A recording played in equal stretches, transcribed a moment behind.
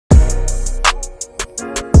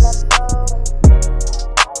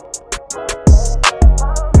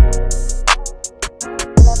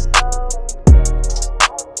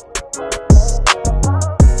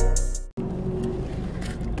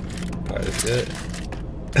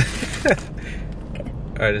good. Okay.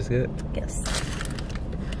 Alright, it's good? Yes.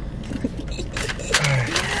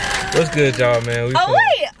 Alright. What's good, y'all, man? Wait!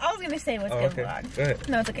 I was gonna say what's good, okay. vlog. Go ahead.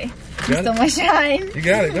 No, it's okay. You You stole my shine. You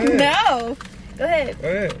got it. Go ahead. No. Go ahead. Go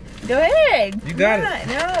ahead. Go ahead. You got it.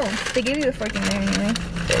 No. They gave you a fork in there anyway.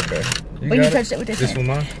 Okay. But you touched it with this one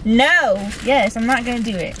mine? No. Yes, I'm not gonna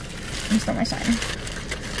do it. You stole my shine.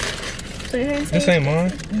 So you're gonna say This ain't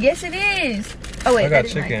mine. Yes, it is. Oh wait, I got that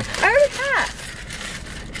is chicken. mine. I already have.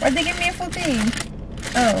 Why'd they give me a full thing?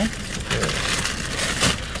 Oh.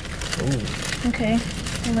 Yeah. Ooh. Okay.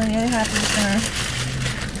 Well, then the other half is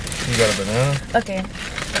You got a banana? okay.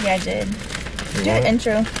 Yeah, I did. You Do want the it?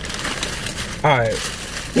 intro. Alright.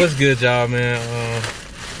 What's good, y'all, man?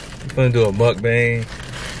 I'm gonna do a mukbang.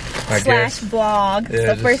 I guess. Vlog. Yeah, It's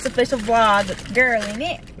the first official vlog with the girl in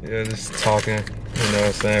it. Yeah, just talking. You know what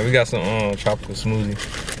I'm saying? We got some tropical smoothie.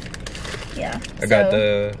 Yeah. I got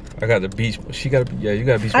the beach. She got a, yeah, you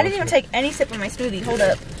got a beach. I didn't even take any sip of my smoothie. Hold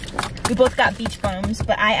up. We both got beach bums,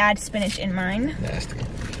 but I add spinach in mine. Nasty.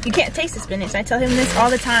 You can't taste the spinach. I tell him this all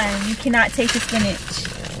the time. You cannot taste the spinach.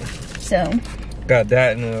 So. Got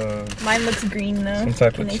that and Mine looks green though. some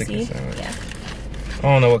type Can of they chicken see? sandwich. Yeah. I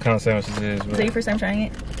don't know what kind of sandwich this is, Is that but your first time trying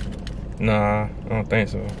it? nah, I don't think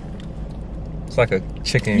so. It's like a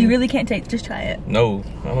chicken. You really can't taste. Just try it. No,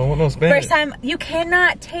 I don't want no spinach. First time, you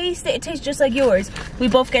cannot taste it. It tastes just like yours. We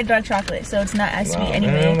both get dark chocolate, so it's not as sweet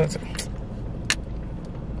anyway. Man,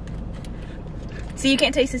 So you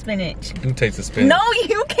can't taste the spinach. you taste the spinach. No,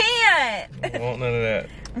 you can't. I don't want none of that.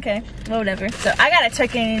 Okay, well, whatever. So I got a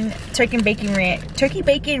turkey bacon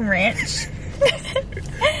ranch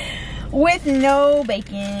with no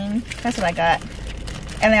bacon. That's what I got.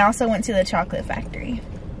 And I also went to the chocolate factory.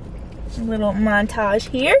 A little montage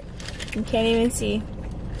here. You can't even see.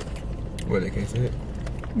 What, they can't see it?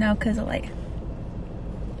 No, because of like,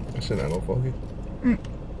 That shit not gonna focus.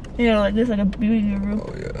 you know, like this, like a beauty room.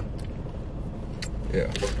 Oh yeah. Yeah.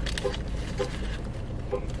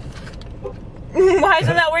 Why is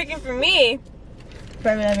it not working for me?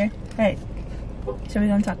 But whatever. Alright. So we're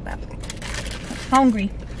gonna talk about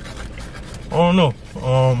hungry. I don't know.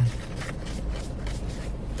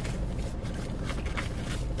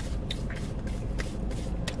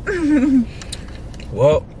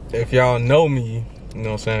 Well, if y'all know me, you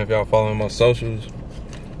know what I'm saying, if y'all following my socials,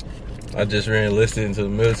 I just re-enlisted into the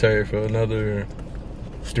military for another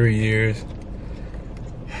 3 years.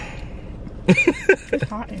 It's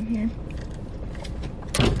hot in here.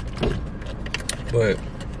 But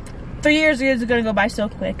 3 years is gonna go by so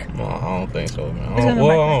quick. no, I don't think so, man. It's gonna go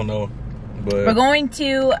Well, by I don't know. But We're going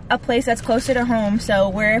to a place that's closer to home. So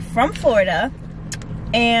we're from Florida,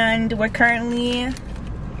 and we're currently.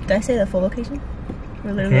 Did I say the full location?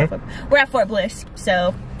 We're literally we're at Fort Bliss.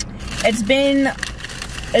 So it's been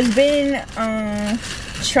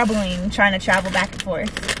troubling trying to travel back and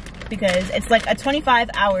forth because it's like a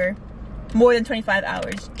more than 25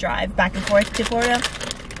 hours drive back and forth to Florida.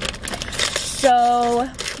 So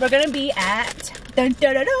we're gonna be at say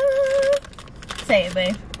it,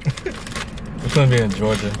 babe. it's gonna be in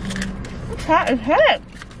Georgia. It's hot as heck.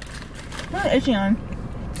 What is itchy on?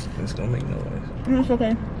 It's gonna make noise. It's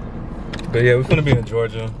okay. But yeah, we're gonna be in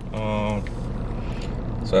Georgia.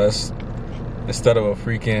 So that's instead of a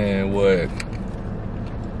freaking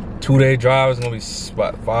 2-day drive, it's gonna be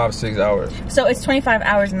about 5-6 hours. So it's 25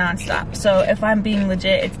 hours nonstop. So if I'm being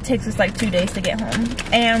legit, it takes us like 2 days to get home.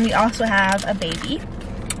 And we also have a baby.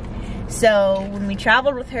 So when we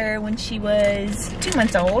traveled with her when she was 2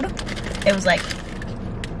 months old, it was like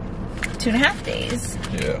 2.5 days.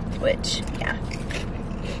 Yeah. Which, yeah.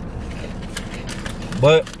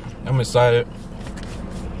 But I'm excited.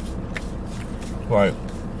 Like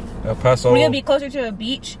El Paso. We're gonna be closer to a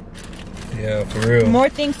beach. Yeah, for real. More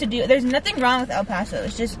things to do. There's nothing wrong with El Paso.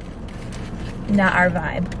 It's just not our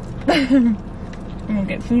vibe. I'm gonna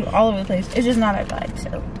get food all over the place. It's just not our vibe,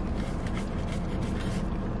 so.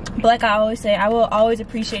 But like I always say, I will always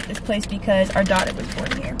appreciate this place because our daughter was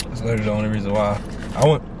born here. That's literally the only reason why I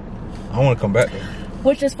want to come back there.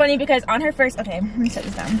 Which is funny because on her first, okay, let me set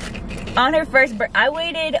this down. On her first birth, I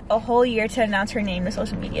waited a whole year to announce her name to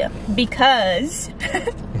social media because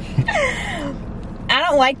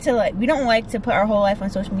we don't like to put our whole life on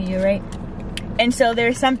social media, right? And so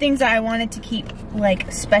there's some things that I wanted to keep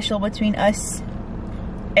like special between us,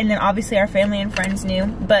 and then obviously our family and friends knew,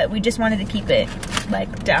 but we just wanted to keep it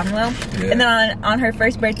like down low. Yeah. And then on her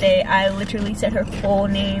first birthday, I literally said her full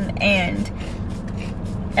name, and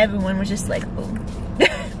everyone was just like, boom.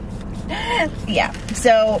 Yeah,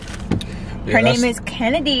 so yeah, her name is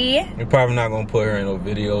Kennedy. You're probably not gonna put her in no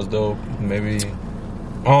videos though. Maybe,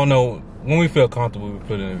 I don't know when we feel comfortable, we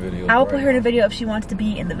put it in a video. I will put her in a video if she wants to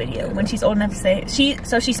be in the video, when she's old enough to say it.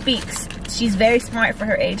 So she speaks. She's very smart for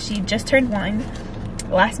her age. She just turned 1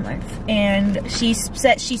 last month, and she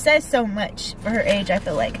says so much for her age, I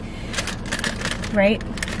feel like. Right?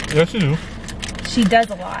 Yes, she do. She does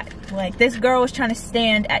a lot. Like, this girl was trying to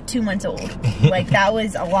stand at 2 months old. Like, that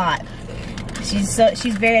was a lot. She's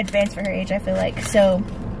very advanced for her age, I feel like. So,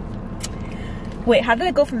 wait, how did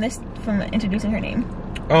it go from introducing her name?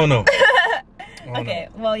 Oh no. Okay,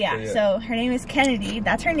 well, yeah. So her name is Kennedy.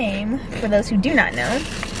 That's her name, for those who do not know.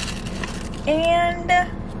 And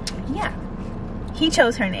yeah, he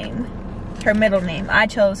chose her name, her middle name. I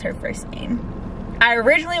chose her first name. I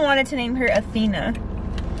originally wanted to name her Athena,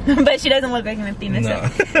 but she doesn't look like an Athena, no.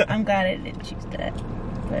 So I'm glad I didn't choose that.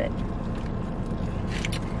 But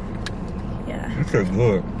yeah, It's pretty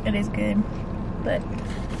good. it is good, but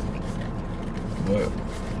But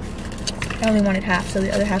I only wanted half, so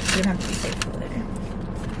the other half is gonna have to be saved for later.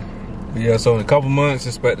 yeah, so in a couple months,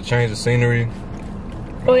 expect to change the scenery.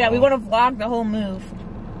 Oh yeah, we want to vlog the whole move.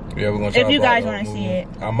 Yeah, we're gonna try If you to vlog guys the want to whole see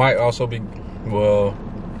move. it. I might also be, well,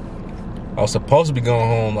 I was supposed to be going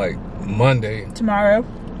home like Monday, Tomorrow.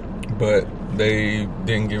 but they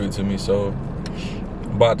didn't give it to me, so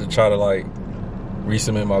I'm about to try to like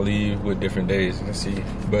resubmit my leave with different days and see.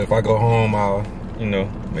 But if I go home, I'll, you know,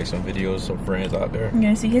 make some videos, some friends out there. You're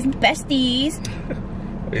gonna see his besties.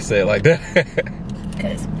 They say it like that.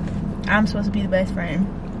 Because I'm supposed to be the best friend.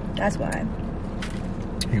 That's why.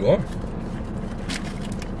 You are.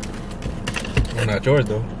 Well, not yours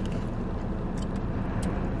though.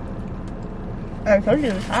 I told you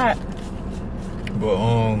it was hot. But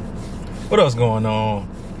what else going on?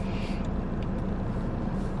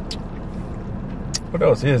 What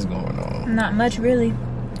else is going on? Not much, really.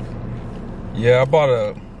 Yeah, I bought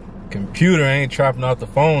a computer. I ain't trapping off the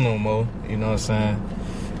phone no more. You know what I'm saying?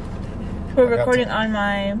 We're recording on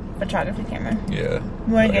my photography camera. Yeah.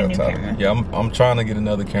 You want to get a new camera? Yeah, I'm trying to get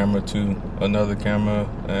another camera too. Another camera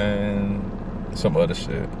and some other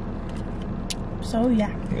shit. So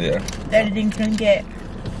yeah. Yeah. The editing's gonna get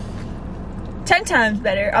 10 times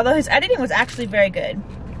better. Although his editing was actually very good.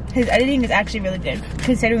 His editing is actually really good,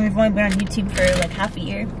 considering we've only been on YouTube for like half a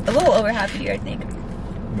year. A little over half a year, I think.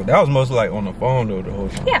 But that was mostly like on the phone though the whole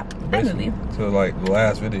time. Yeah, basically. iMovie. So like the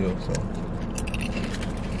last video, so.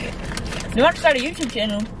 If you want to start a YouTube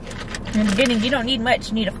channel, in the beginning, you don't need much.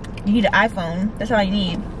 You need an iPhone. That's all you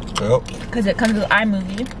need. Yep. Because it comes with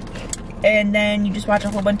iMovie. And then you just watch a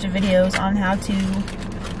whole bunch of videos on how to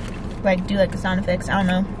like do like the sound effects. I don't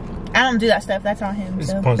know. I don't do that stuff. That's on him. It's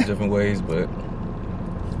So. a bunch of different ways, but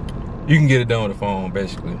you can get it done with the phone,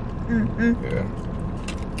 basically. Mm-hmm. Yeah.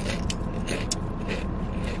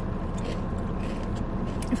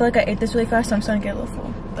 I feel like I ate this really fast, so I'm starting to get a little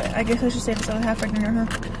full. But I guess I should save this other half for dinner, huh?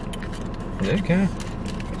 Yeah, you can.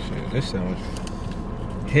 Shit, this sandwich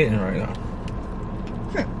hitting right now.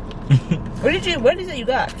 What is it you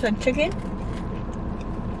got? It's like chicken?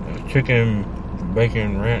 Chicken,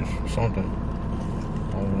 bacon, ranch, something.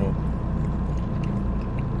 I don't know.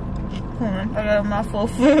 Hold on, I got a mouthful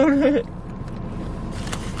of food.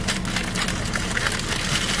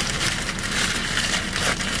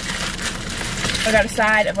 I got a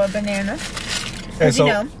side of a banana. And so,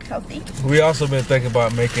 you know, healthy. we also been thinking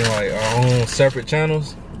about making like our own separate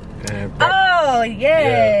channels. And Oh, yeah,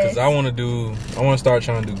 yes. because I want to start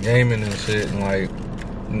trying to do gaming and shit and like,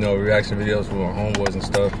 you know, reaction videos from our homeboys and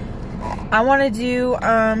stuff. I want to do,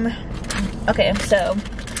 okay, so,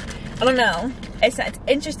 I don't know. It's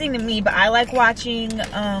interesting to me, but I like watching,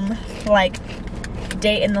 like,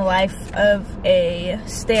 day in the life of a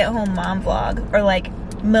stay-at-home mom vlog, or like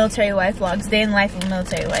military wife vlogs, day in the life of a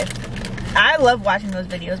military wife. I love watching those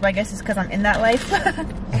videos, but I guess it's because I'm in that life.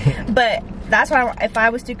 But that's why, if I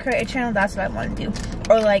was to create a channel, that's what I want to do.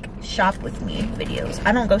 Or like shop with me videos.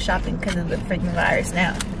 I don't go shopping because of the freaking virus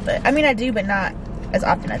now. But I mean, I do, but not as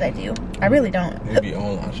often as I do. I really don't. Maybe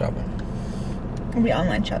online shopping. Maybe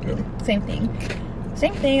online shopping. Yeah. Same thing.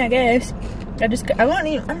 Same thing, I guess. I don't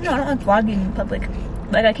know, I don't like vlogging in public.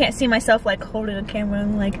 Like, I can't see myself like holding a camera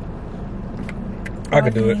and like I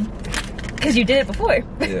could do it. Because you did it before.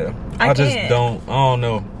 Yeah. I just can't. don't, I don't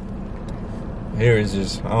know. Here is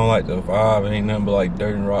just, I don't like the vibe. It ain't nothing but like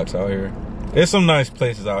dirt and rocks out here. There's some nice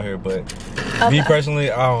places out here, but me personally,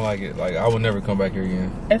 I don't like it. Like, I would never come back here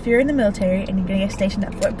again. If you're in the military and you're gonna get stationed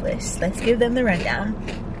at Fort Bliss, let's give them the rundown.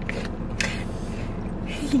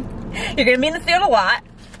 You're gonna be in the field a lot.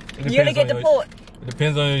 You're gonna get deployed. It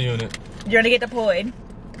depends on your unit. You're gonna get deployed.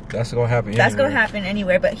 That's gonna happen That's anywhere. gonna happen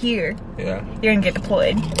anywhere, but here, Yeah. you're gonna get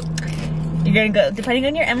deployed. You're gonna go, depending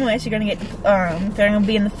on your MOS, you're gonna get, if they're gonna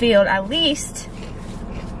be in the field at least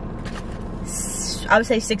I would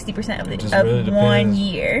say 60% of it Just of really 1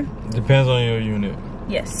 year. Depends on your unit.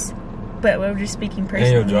 Yes, but we're just speaking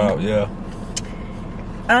personally. And your job, yeah.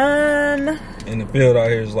 In the field out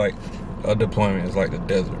here is like a deployment. It's like the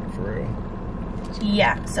desert for real.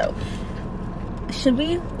 Yeah. So, should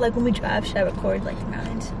we, like, when we drive, should I record like the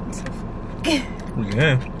mountains and stuff? We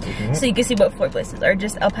can. So you can see what 4 places are.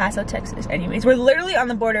 Just El Paso, Texas. Anyways, we're literally on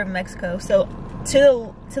the border of Mexico. So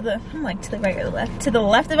to the I'm like to the right or the left. To the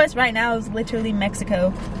left of us right now is literally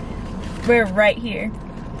Mexico. We're right here.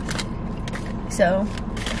 So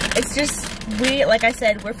it's just, we, like I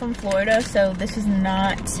said, we're from Florida, so this is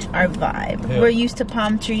not our vibe. Yeah. We're used to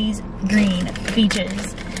palm trees, green,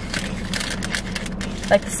 beaches.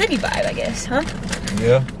 Like the city vibe, I guess, huh?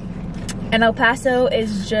 Yeah. And El Paso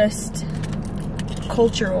is just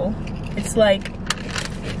cultural. It's like,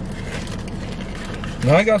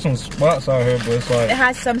 No, I got some spots out here, but it's like, it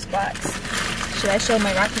has some spots. Should I show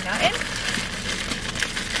my Rocky Mountain?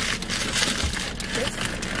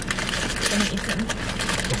 Let me eat some.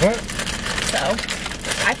 what? So,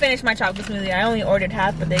 I finished my chocolate smoothie. I only ordered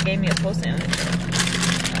half, but they gave me a full sandwich.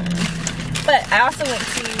 But I also went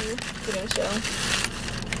to, what did I show?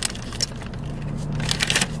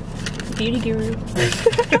 Beauty Guru.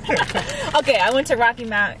 Okay, I went to Rocky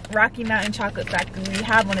Mountain Chocolate Factory. We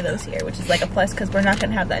have one of those here, which is like a plus because we're not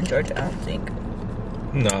gonna have that in Georgia, I don't think.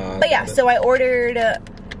 Nah. But yeah, so I ordered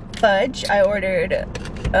fudge. I ordered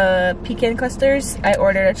pecan clusters. I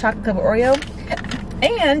ordered a chocolate covered Oreo.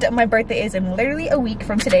 And my birthday is in literally a week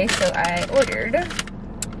from today, so I ordered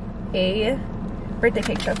a birthday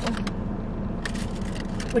cake truffle,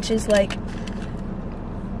 which is like,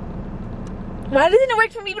 why doesn't it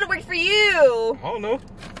work for me but it worked for you? I don't know.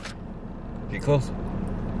 Get closer.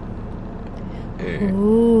 Yeah.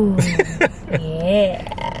 Ooh,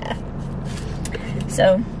 yeah.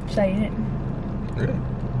 So, should I eat it? Yeah.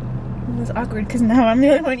 It was awkward because now I'm the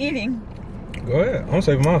only one eating. Go ahead. I'm gonna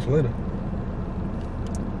save mine for later.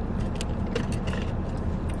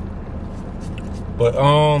 But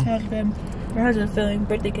That was good. It has a feeling,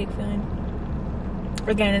 birthday cake feeling.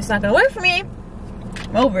 Again, it's not gonna work for me.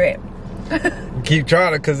 I'm over it. keep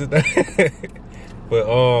trying it because it. But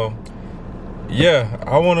yeah,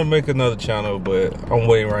 I want to make another channel, but I'm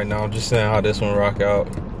waiting right now. I'm just saying how this one rock out,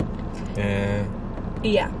 and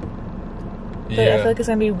Yeah. But I feel like it's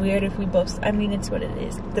gonna be weird if we both. I mean, it's what it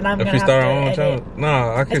is. Then I'm if gonna we have start to our own edit. channel,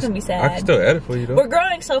 nah, I can. It's gonna be sad. I can still edit for you though. We're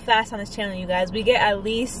growing so fast on this channel, you guys. We get at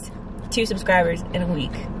least 2 subscribers in a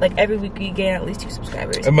week. Like every week, we get at least 2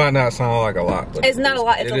 subscribers. It might not sound like a lot, but It's not a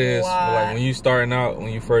lot. It's a lot. Like when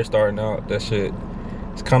you first starting out, that shit,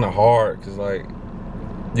 it's kind of hard because like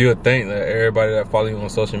you would think that everybody that follow you on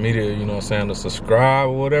social media, you know what I'm saying, to subscribe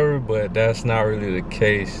or whatever, but that's not really the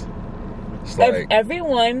case. It's like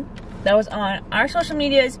everyone that was on our social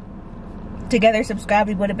medias together subscribed,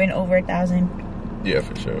 we would have been over 1,000. Yeah,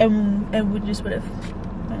 for sure. And we just would have.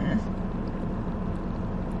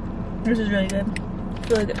 This is really good.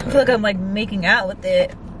 I feel like I'm like making out with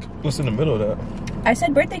it. What's in the middle of that? I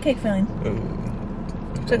said birthday cake filling.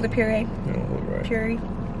 Ooh. It's like the puree. You don't look right. Puree.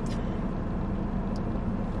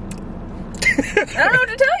 I don't know what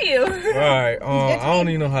to tell you. Alright, I don't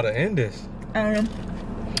even know how to end this. I don't know.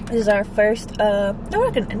 This is our first, no, we're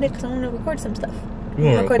not gonna end it because I want to record some stuff. You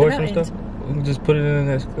want to Record record the some mountains. stuff? We can just put it in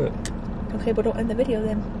the next clip. Okay, but don't end the video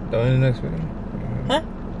then. Don't end the next video. Huh?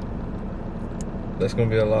 That's gonna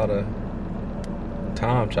be a lot of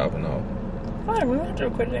time chopping off. Fine, we don't have to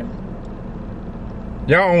record it then.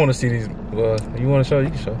 Y'all don't want to see these. Well, you want to show? You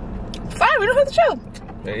can show. Fine, we don't have to show.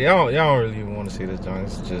 Yeah, y'all don't really want to see this joint.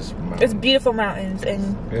 It's just mountains. It's beautiful mountains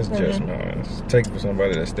and It's just mountains. Take it for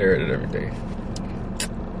somebody that stare at it every day.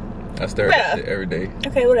 I stare at that shit every day.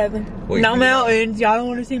 Okay, whatever. Wait, No mountains. Y'all don't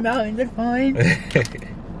want to see mountains. That's fine.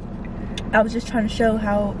 I was just trying to show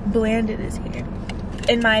how bland it is here.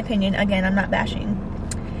 In my opinion, again, I'm not bashing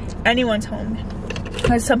anyone's home.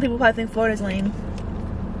 Because some people probably think Florida's lame.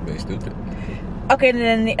 They stupid. Okay, and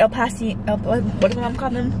then the what do my mom call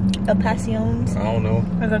them? El Pasiones. I don't know.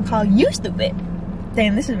 I'm gonna call you stupid.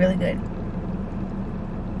 Damn, this is really good.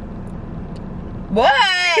 What?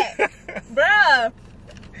 Bruh.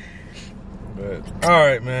 But all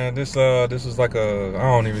right, man. This was like a, I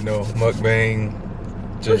don't even know, mukbang,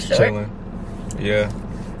 just For sure. chilling. Yeah.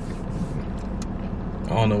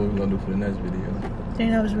 I don't know what we're gonna do for the next video.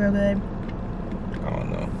 Dang, that was real good. I don't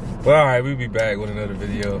know. But all right, we'll be back with another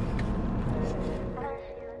video.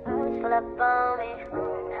 Pull up on me.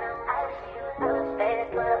 Baby,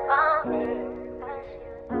 pull up on me.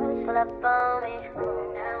 Pull up on me.